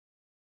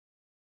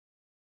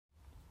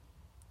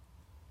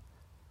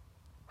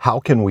How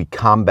can we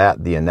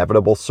combat the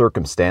inevitable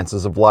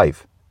circumstances of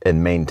life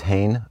and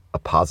maintain a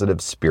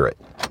positive spirit?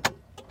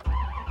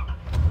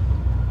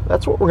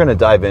 That's what we're going to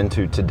dive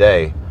into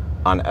today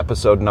on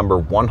episode number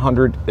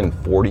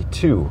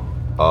 142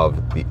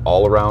 of the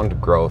All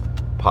Around Growth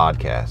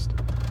Podcast.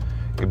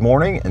 Good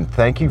morning, and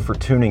thank you for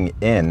tuning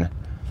in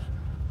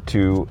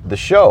to the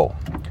show.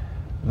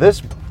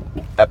 This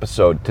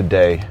episode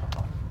today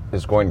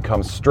is going to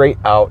come straight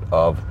out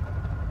of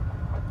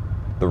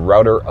the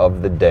Router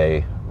of the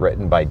Day,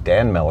 written by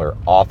Dan Miller,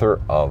 author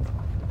of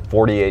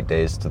 48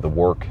 Days to the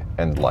Work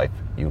and Life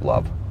You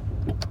Love.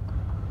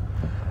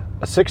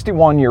 A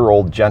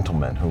 61-year-old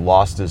gentleman who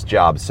lost his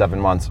job 7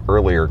 months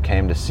earlier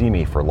came to see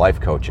me for life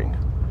coaching.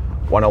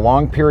 When a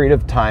long period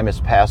of time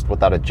has passed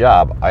without a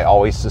job, I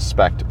always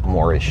suspect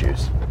more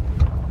issues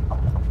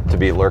to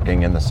be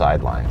lurking in the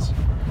sidelines.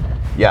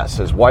 Yes,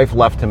 his wife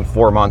left him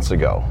 4 months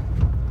ago.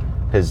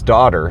 His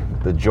daughter,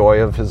 the joy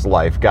of his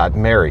life, got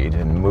married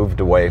and moved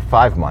away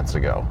 5 months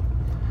ago.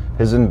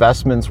 His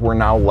investments were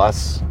now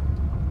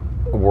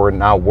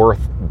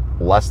worth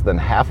less than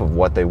half of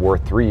what they were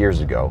 3 years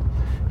ago.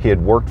 He had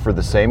worked for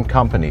the same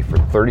company for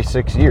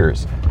 36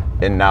 years,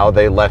 and now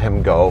they let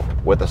him go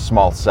with a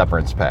small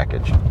severance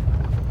package.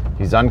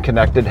 He's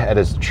unconnected at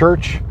his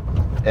church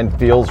and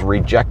feels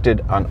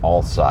rejected on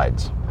all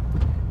sides.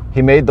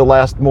 He made the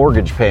last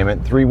mortgage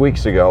payment 3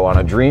 weeks ago on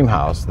a dream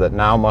house that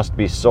now must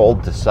be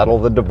sold to settle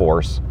the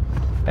divorce,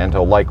 and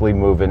he'll likely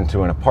move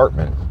into an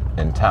apartment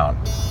in town.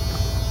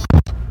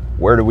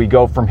 Where do we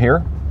go from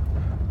here?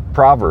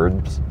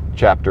 Proverbs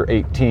chapter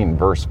 18,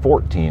 verse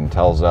 14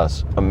 tells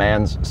us, "A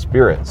man's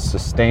spirit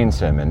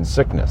sustains him in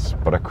sickness,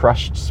 but a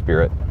crushed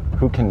spirit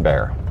who can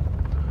bear?"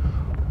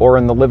 Or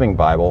in the Living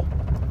Bible,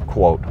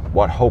 quote,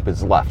 "What hope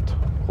is left?"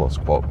 Close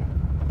quote.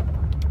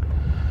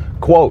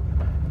 Quote,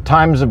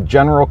 "Times of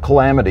general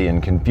calamity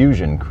and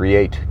confusion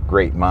create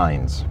great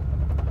minds.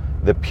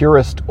 The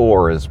purest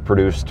ore is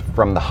produced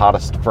from the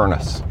hottest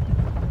furnace,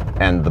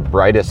 and the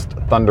brightest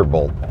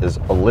thunderbolt is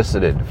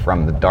elicited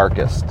from the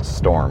darkest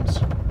storms."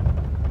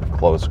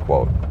 Close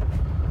quote.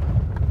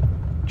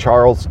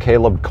 Charles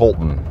Caleb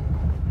Colton.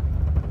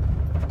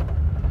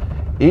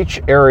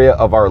 Each area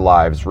of our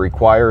lives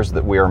requires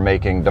that we are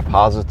making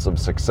deposits of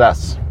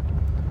success.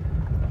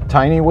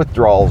 Tiny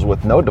withdrawals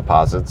with no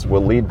deposits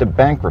will lead to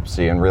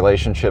bankruptcy in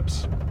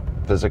relationships,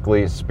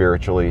 physically,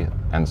 spiritually,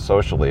 and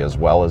socially, as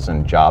well as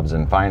in jobs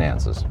and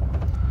finances.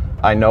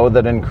 I know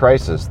that in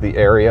crisis, the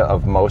area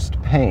of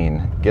most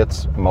pain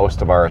gets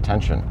most of our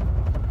attention.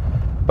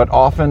 But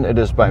often it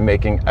is by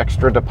making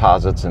extra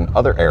deposits in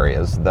other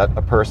areas that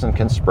a person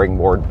can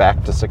springboard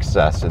back to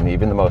success in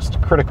even the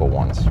most critical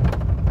ones.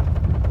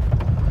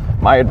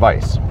 My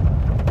advice: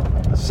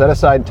 set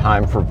aside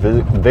time for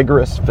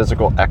vigorous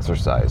physical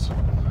exercise.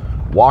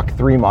 Walk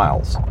 3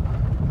 miles.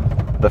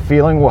 The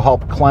feeling will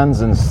help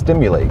cleanse and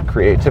stimulate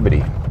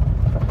creativity.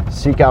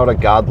 Seek out a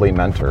godly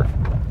mentor.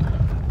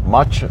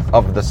 Much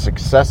of the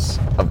success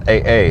of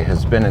AA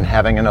has been in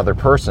having another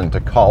person to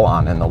call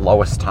on in the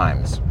lowest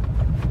times.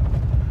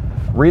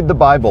 Read the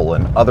Bible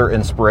and other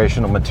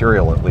inspirational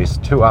material at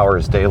least 2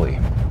 hours daily.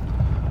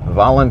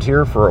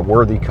 Volunteer for a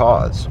worthy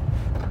cause.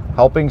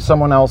 Helping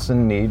someone else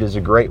in need is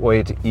a great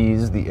way to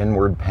ease the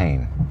inward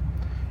pain.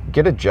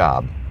 Get a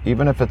job,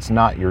 even if it's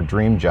not your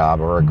dream job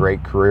or a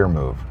great career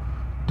move.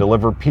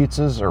 Deliver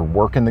pizzas or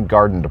work in the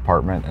garden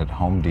department at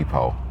Home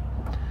Depot.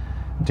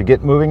 To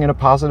get moving in a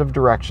positive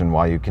direction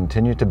while you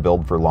continue to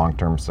build for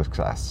long-term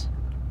success.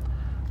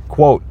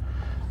 Quote,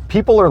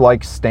 "People are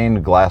like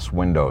stained glass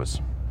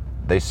windows.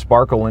 They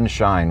sparkle and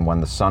shine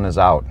when the sun is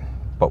out,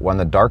 but when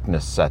the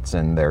darkness sets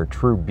in, their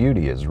true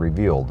beauty is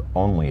revealed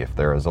only if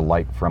there is a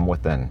light from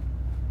within."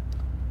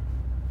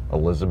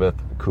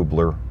 Elizabeth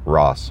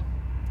Kubler-Ross.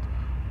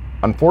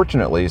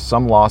 Unfortunately,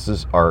 some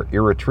losses are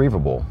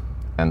irretrievable,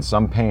 and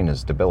some pain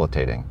is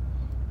debilitating.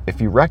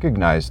 If you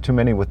recognize too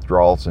many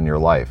withdrawals in your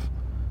life,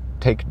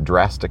 take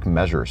drastic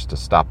measures to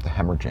stop the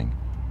hemorrhaging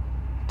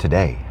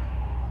today.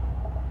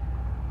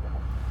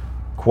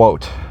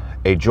 Quote,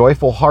 "A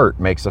joyful heart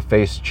makes a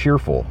face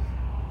cheerful,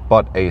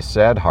 but a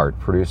sad heart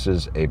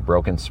produces a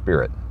broken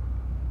spirit."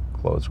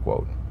 Close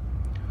quote.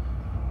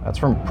 That's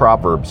from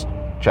Proverbs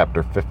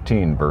chapter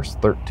 15, verse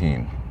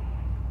 13.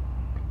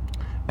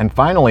 And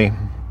finally,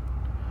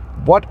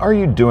 what are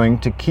you doing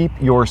to keep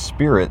your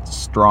spirit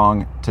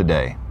strong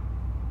today?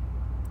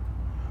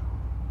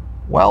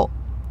 Well,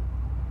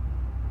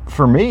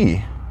 for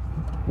me,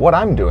 what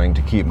I'm doing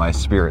to keep my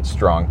spirit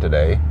strong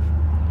today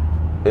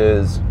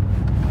is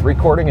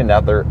recording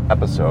another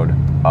episode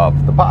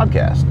of the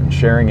podcast and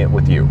sharing it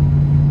with you.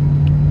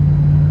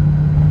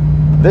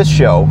 This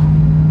show,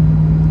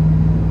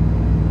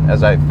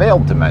 as I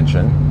failed to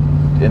mention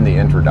in the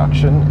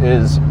introduction,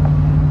 is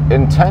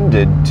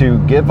intended to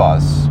give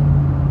us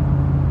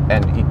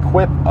and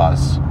equip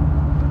us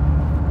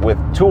with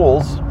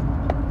tools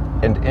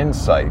and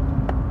insight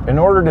in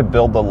order to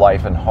build the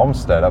life and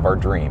homestead of our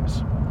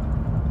dreams.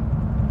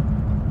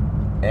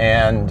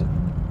 And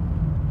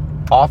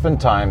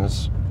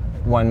oftentimes,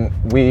 when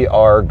we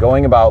are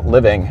going about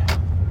living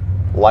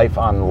life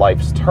on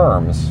life's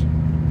terms,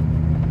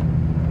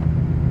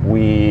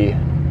 we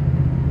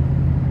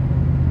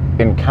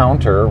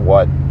encounter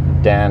what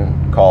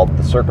Dan called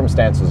the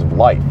circumstances of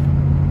life.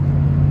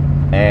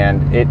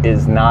 And it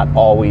is not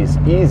always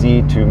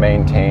easy to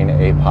maintain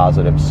a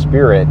positive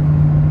spirit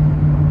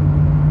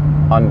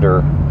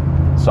under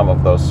some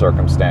of those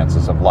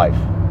circumstances of life.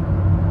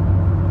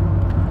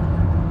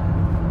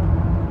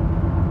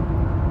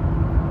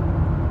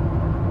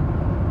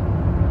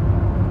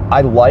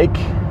 I like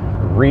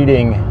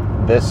reading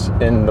this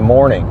in the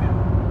morning,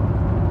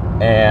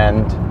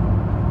 and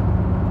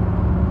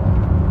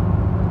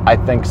I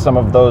think some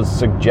of those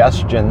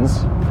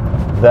suggestions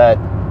that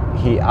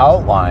he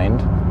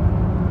outlined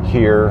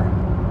here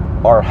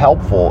are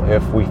helpful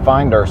if we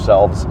find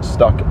ourselves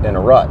stuck in a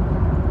rut.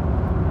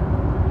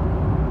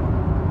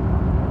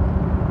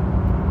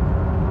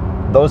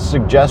 Those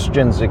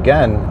suggestions,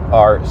 again,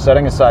 are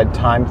setting aside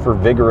time for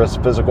vigorous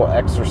physical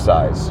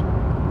exercise.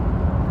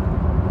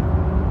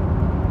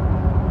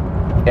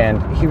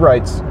 And he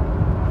writes,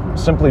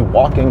 simply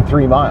walking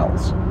 3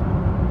 miles.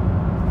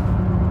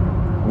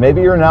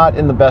 Maybe you're not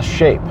in the best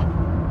shape.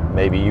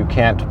 Maybe you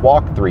can't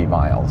walk 3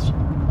 miles.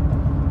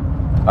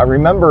 I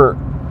remember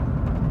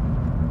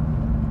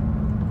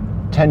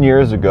 10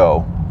 years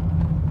ago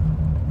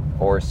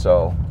or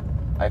so,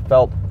 I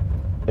felt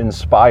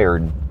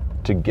inspired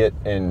to get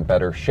in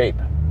better shape.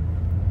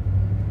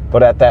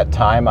 But at that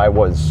time, I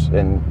was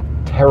in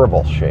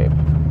terrible shape.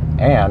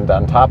 And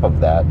on top of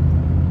that,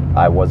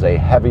 I was a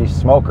heavy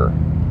smoker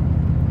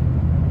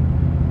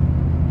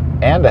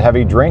and a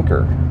heavy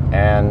drinker.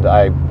 And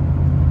I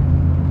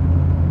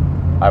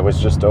was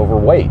just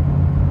overweight.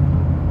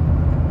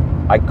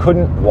 I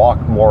couldn't walk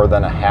more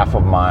than a half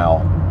a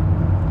mile,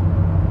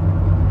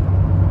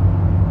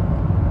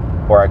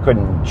 or I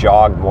couldn't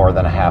jog more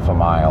than a half a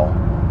mile,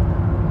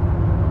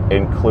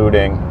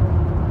 including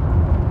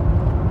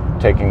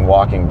taking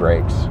walking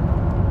breaks.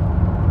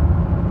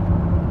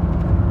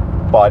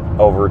 But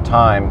over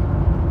time,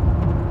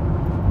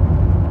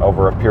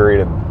 over a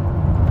period of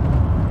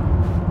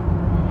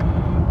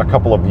a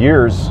couple of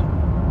years,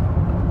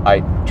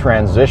 I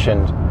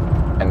transitioned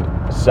and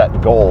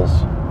set goals,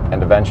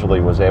 and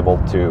eventually was able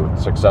to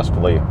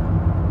successfully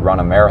run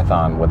a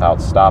marathon without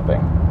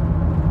stopping.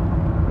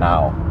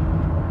 Now,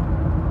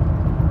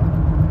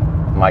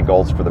 my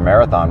goals for the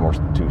marathon were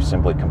to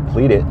simply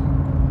complete it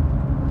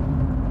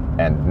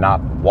and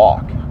not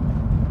walk.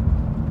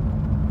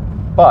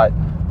 But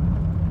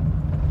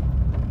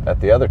on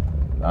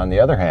the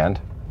other hand,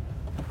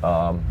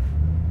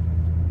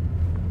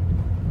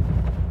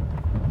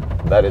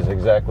 that is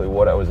exactly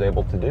what I was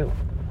able to do.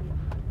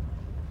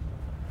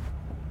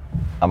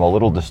 I'm a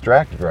little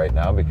distracted right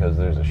now because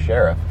there's a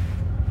sheriff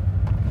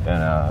in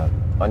an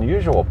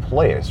unusual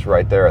place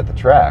right there at the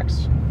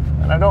tracks,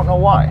 and I don't know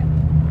why.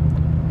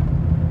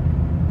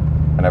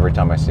 And every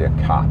time I see a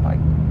cop, I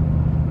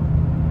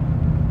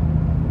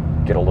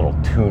get a little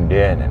tuned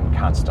in and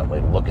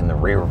constantly look in the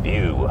rear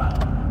view.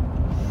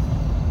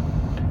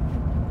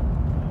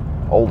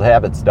 Old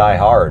habits die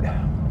hard. I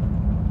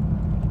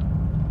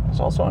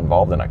was also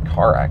involved in a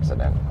car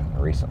accident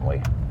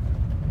recently.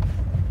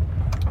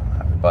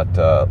 But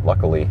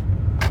luckily,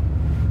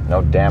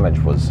 no damage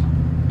was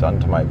done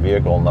to my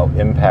vehicle, no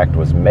impact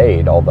was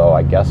made, although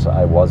I guess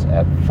I was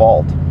at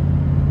fault.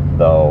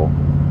 Though,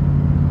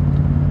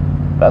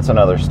 that's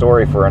another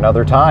story for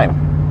another time.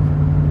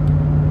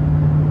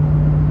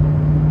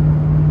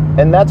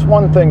 And that's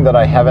one thing that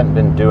I haven't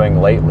been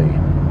doing lately,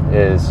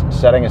 is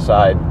setting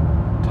aside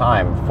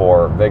time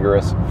for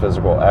vigorous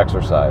physical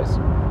exercise.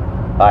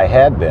 I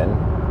had been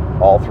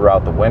all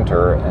throughout the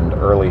winter and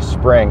early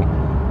spring,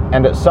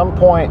 and at some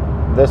point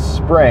this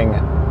spring,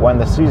 when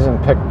the season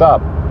picked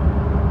up,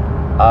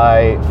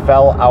 I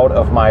fell out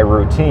of my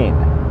routine.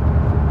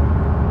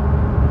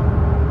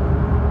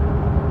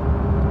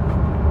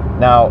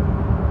 Now,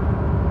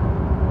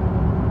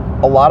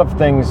 a lot of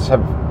things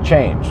have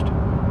changed,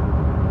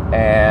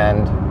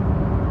 and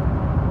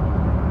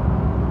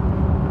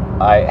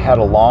I had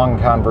a long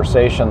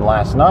conversation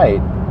last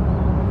night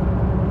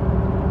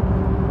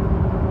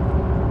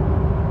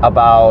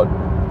about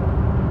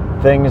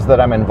things that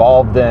I'm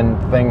involved in,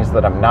 things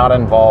that I'm not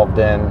involved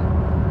in,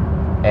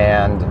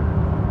 and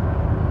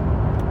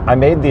I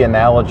made the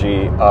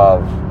analogy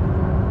of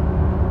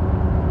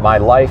my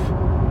life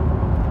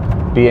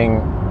being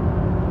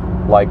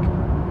like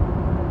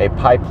a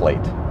pie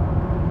plate.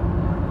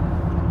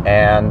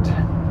 And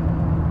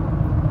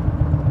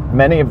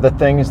many of the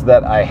things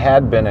that I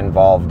had been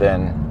involved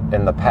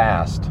in the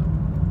past,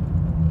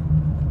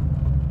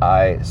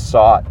 I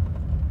sought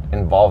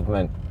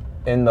involvement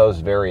in those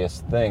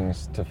various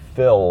things to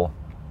fill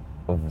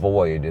a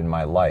void in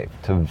my life,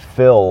 to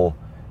fill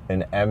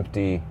an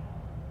empty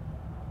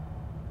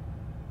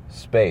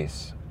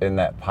space in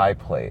that pie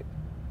plate.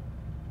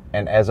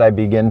 And as I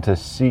begin to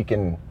seek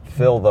and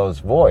fill those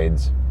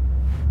voids,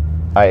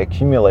 I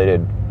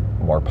accumulated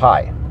more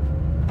pie.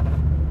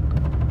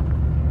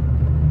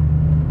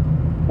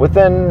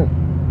 Within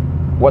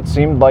what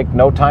seemed like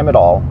no time at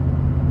all,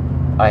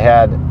 I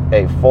had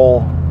a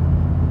full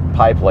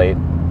pie plate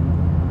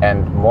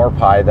and more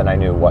pie than I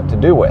knew what to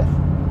do with.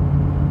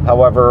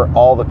 However,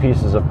 all the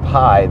pieces of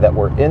pie that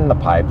were in the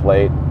pie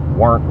plate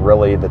weren't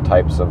really the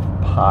types of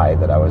pie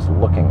that I was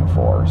looking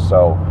for.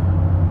 So,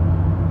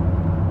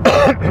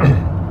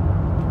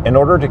 in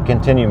order to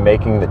continue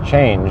making the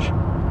change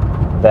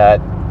that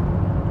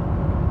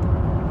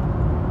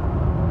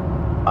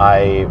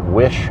I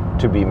wish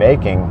to be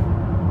making,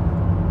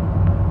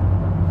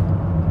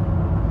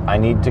 I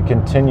need to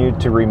continue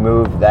to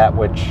remove that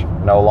which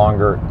no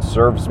longer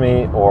serves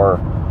me or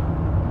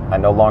I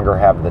no longer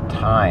have the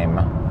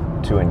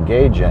time to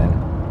engage in,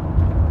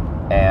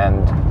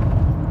 and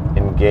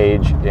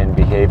engage in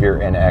behavior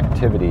and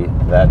activity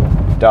that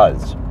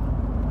does.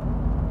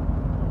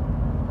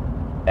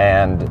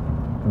 And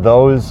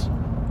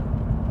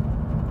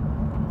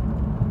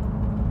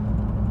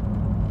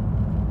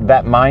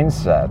that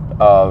mindset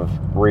of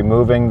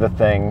removing the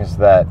things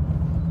that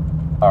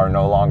are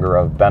no longer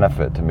of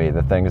benefit to me,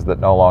 the things that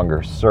no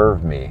longer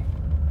serve me,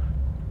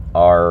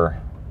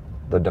 are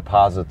the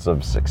deposits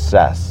of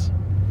success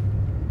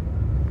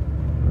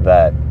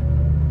that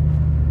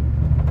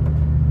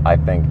I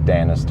think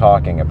Dan is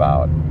talking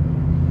about.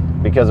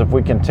 Because if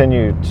we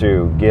continue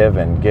to give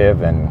and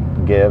give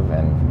and give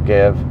and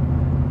give,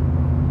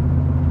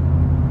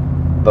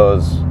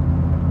 those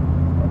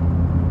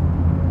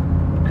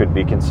could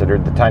be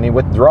considered the tiny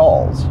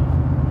withdrawals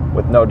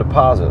with no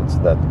deposits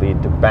that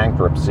lead to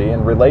bankruptcy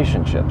in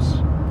relationships,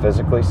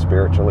 physically,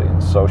 spiritually,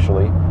 and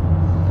socially,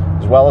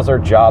 as well as our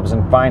jobs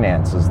and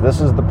finances.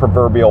 This is the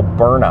proverbial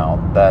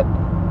burnout that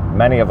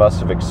many of us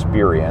have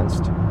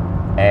experienced,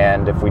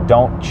 and if we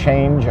don't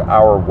change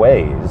our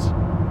ways,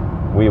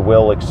 we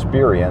will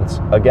experience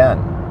again.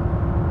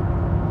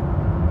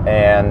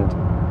 And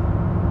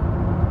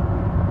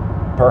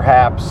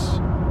perhaps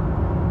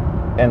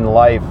in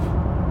life,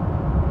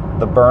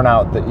 the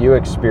burnout that you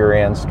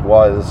experienced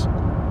was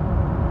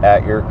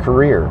at your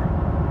career.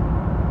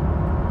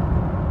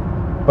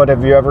 But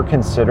have you ever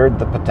considered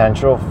the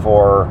potential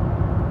for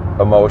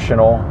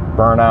emotional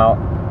burnout,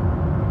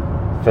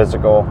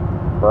 physical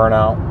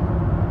burnout,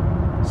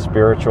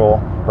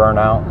 spiritual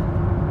burnout,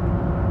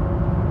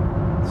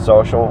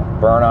 social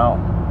burnout?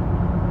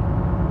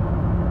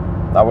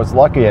 I was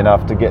lucky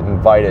enough to get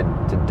invited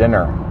to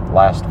dinner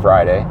last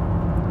Friday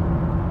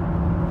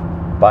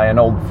by an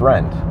old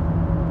friend.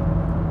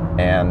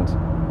 And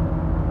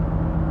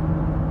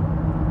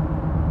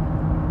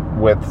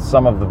with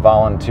some of the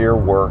volunteer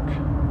work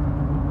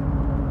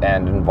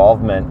and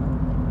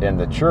involvement in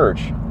the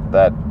church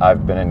that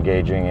I've been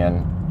engaging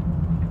in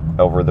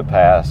over the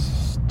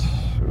past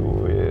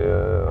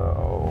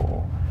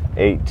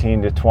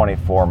 18 to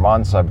 24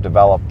 months, I've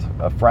developed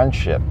a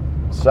friendship,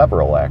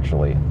 several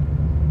actually.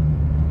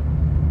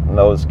 And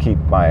those keep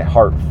my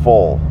heart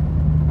full.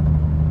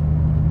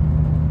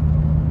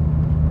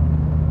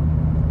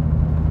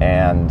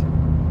 And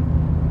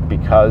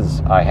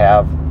because I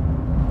have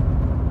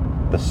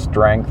the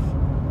strength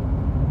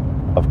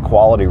of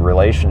quality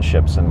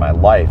relationships in my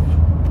life,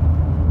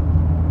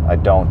 I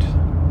don't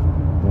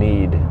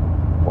need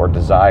or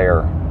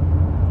desire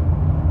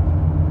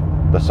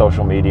the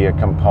social media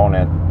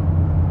component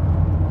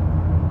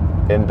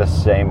in the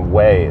same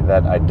way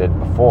that I did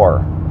before.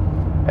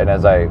 And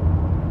as I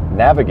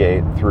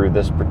navigate through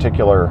this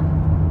particular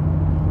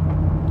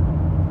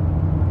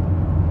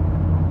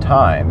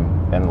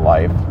time in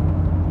life,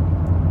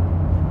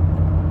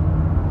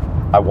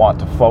 I want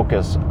to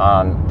focus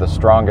on the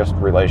strongest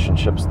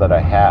relationships that I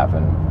have,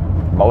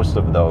 and most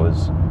of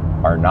those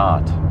are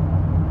not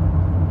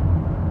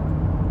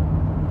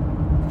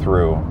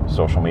through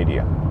social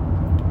media.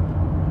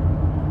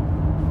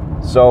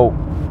 So,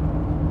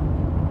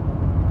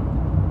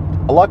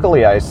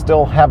 luckily I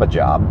still have a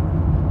job,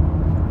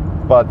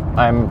 but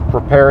I'm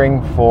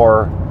preparing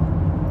for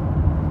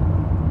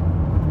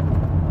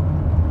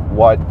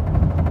what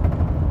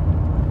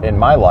in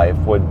my life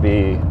would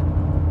be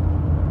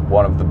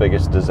one of the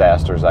biggest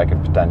disasters I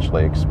could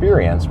potentially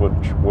experience,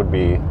 which would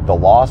be the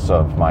loss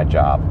of my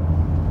job.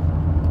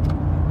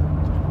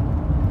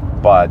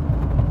 But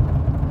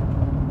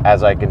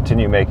as I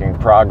continue making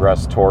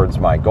progress towards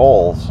my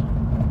goals,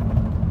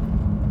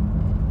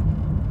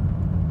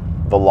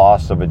 the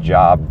loss of a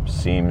job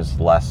seems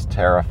less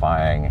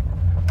terrifying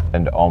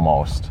and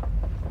almost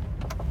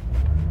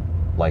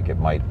like it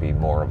might be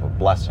more of a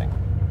blessing.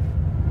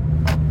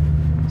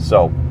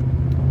 So,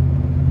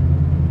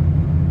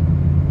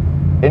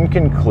 in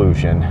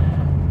conclusion,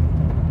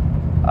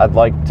 I'd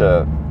like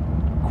to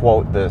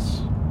quote this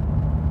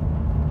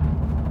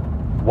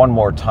one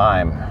more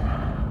time.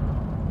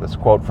 This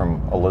quote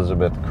from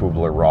Elizabeth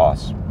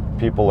Kubler-Ross.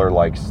 People are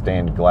like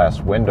stained glass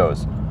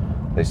windows.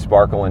 They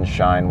sparkle and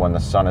shine when the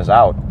sun is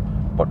out,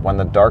 but when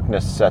the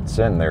darkness sets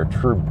in, their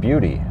true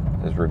beauty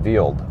is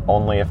revealed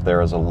only if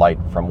there is a light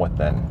from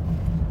within.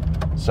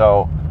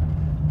 So,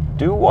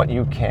 do what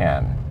you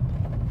can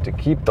to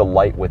keep the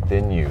light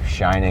within you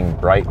shining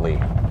brightly.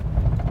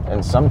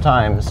 And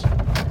sometimes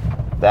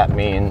that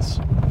means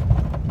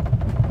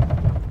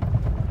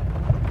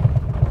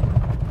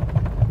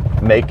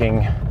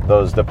making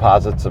those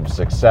deposits of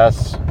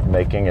success,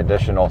 making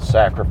additional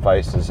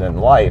sacrifices in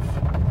life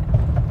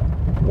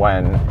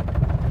when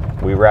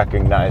we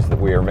recognize that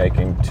we are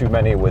making too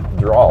many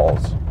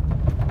withdrawals,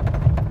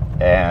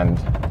 and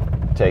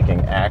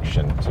taking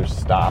action to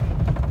stop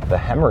the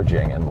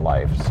hemorrhaging in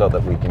life so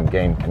that we can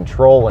gain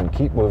control and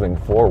keep moving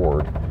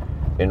forward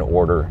in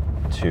order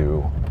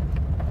to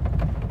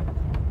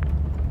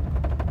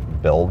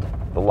build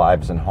the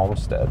lives and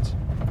homesteads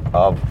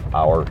of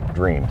our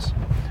dreams.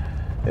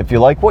 If you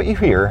like what you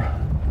hear,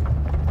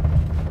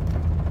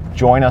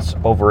 join us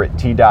over at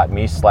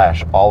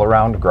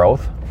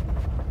t.me/allaroundgrowth,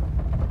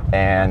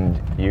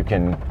 and you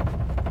can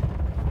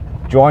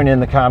join in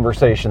the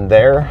conversation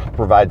there,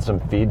 provide some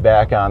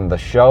feedback on the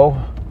show,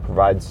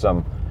 provide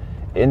some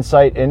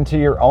insight into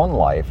your own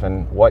life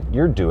and what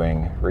you're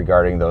doing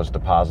regarding those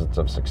deposits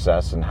of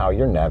success and how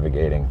you're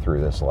navigating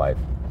through this life.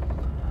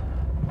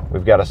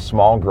 We've got a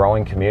small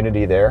growing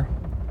community there.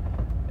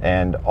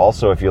 And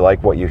also, if you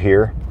like what you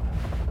hear,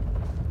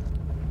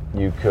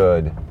 you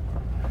could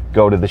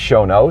go to the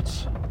show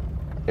notes.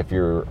 If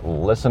you're a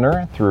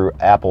listener through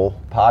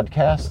Apple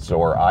Podcasts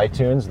or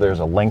iTunes, there's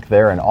a link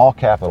there in all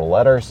capital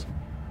letters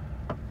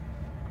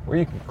where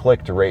you can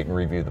click to rate and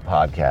review the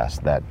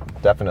podcast. That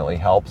definitely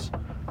helps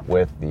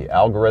with the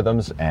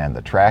algorithms and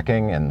the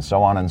tracking and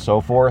so on and so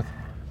forth.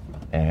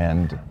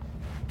 And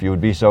if you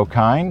would be so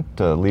kind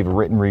to leave a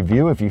written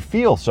review, if you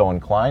feel so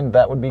inclined,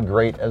 that would be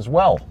great as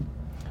well.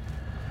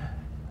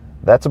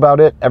 That's about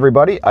it,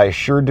 everybody. I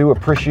sure do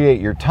appreciate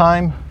your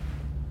time.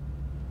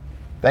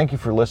 Thank you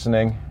for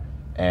listening,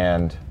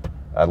 and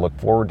I look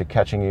forward to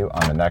catching you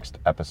on the next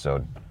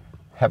episode.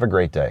 Have a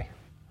great day.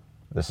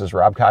 This is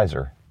Rob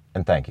Kaiser,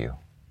 and thank you.